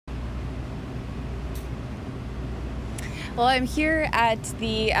Well, I'm here at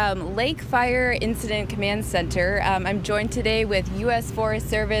the Lake Fire Incident Command Center. I'm joined today with U.S. Forest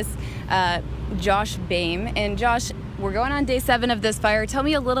Service Josh Boehm. And Josh, we're going on day 7 of this fire. Tell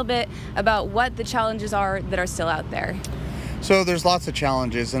me a little bit about what the challenges are that are still out there. So there's lots of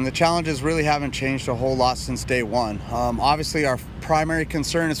challenges, and the challenges really haven't changed a whole lot since day one. Obviously, our primary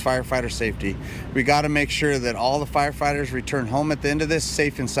concern is firefighter safety. We got to make sure that all the firefighters return home at the end of this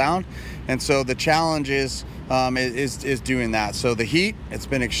safe and sound, and so the challenge is doing that. So the heat, it's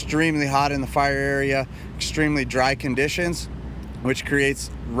been extremely hot in the fire area, extremely dry conditions, which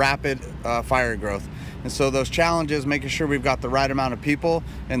creates rapid fire growth. And so those challenges, making sure we've got the right amount of people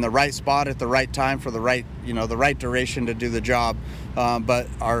in the right spot at the right time for the right duration to do the job. But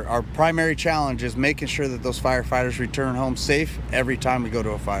our primary challenge is making sure that those firefighters return home safe every time we go to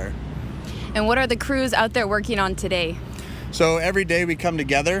a fire. And what are the crews out there working on today? So every day we come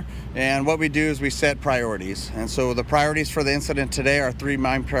together, and what we do is we set priorities. And so the priorities for the incident today are 3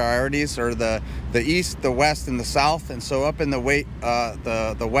 main priorities, are the east, the west, and the south. And so up in the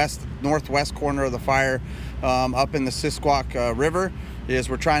northwest corner of the fire, up in the Sisquoc River, is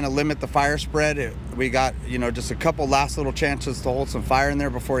we're trying to limit the fire spread. We got just a couple last little chances to hold some fire in there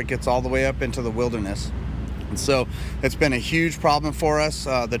before it gets all the way up into the wilderness. And so it's been a huge problem for us.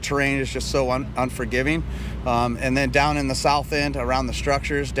 The terrain is just so unforgiving. And then down in the south end, around the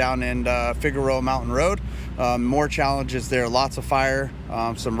structures, down in Figueroa Mountain Road, more challenges there. Lots of fire,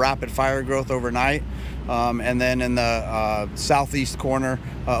 some rapid fire growth overnight. And then in the southeast corner,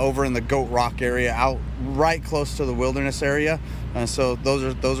 over in the Goat Rock area, out right close to the wilderness area. And so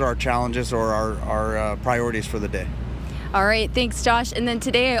those are our challenges, or our priorities for the day. All right, thanks, Josh. And then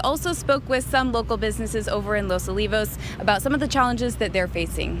today I also spoke with some local businesses over in Los Olivos about some of the challenges that they're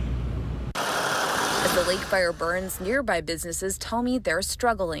facing. As the lake fire burns, nearby businesses tell me they're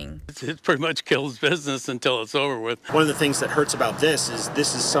struggling. It pretty much kills business until it's over with. One of the things that hurts about this is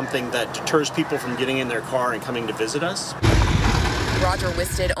something that deters people from getting in their car and coming to visit us. Roger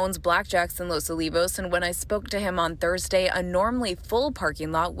Wisted owns Blackjacks in Los Olivos, and when I spoke to him on Thursday, a normally full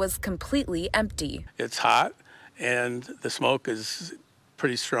parking lot was completely empty. It's hot, and the smoke is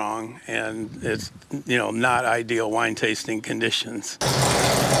pretty strong, and it's not ideal wine tasting conditions.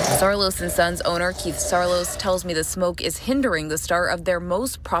 Sarlos & Sons owner Keith Sarlos tells me the smoke is hindering the start of their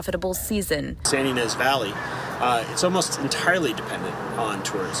most profitable season. San Ynez Valley, it's almost entirely dependent on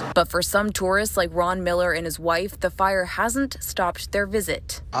tourism. But for some tourists like Ron Miller and his wife, the fire hasn't stopped their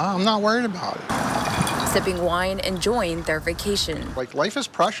visit. I'm not worried about it. Sipping wine, enjoying their vacation. Like, life is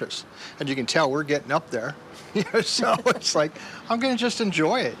precious, and you can tell we're getting up there. So it's like, I'm going to just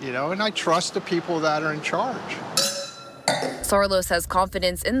enjoy it, and I trust the people that are in charge. Sarlos has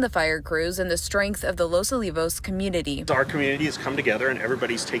confidence in the fire crews and the strength of the Los Olivos community. Our community has come together and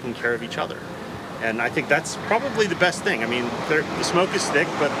everybody's taking care of each other. And I think that's probably the best thing. I mean, the smoke is thick,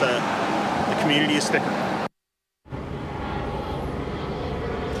 but the community is thicker.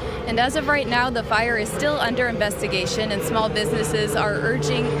 And as of right now, the fire is still under investigation, and small businesses are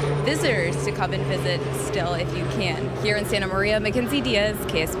urging visitors to come and visit still if you can. Here in Santa Maria, Mackenzie Diaz,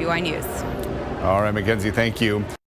 KSBY News. All right, Mackenzie, thank you.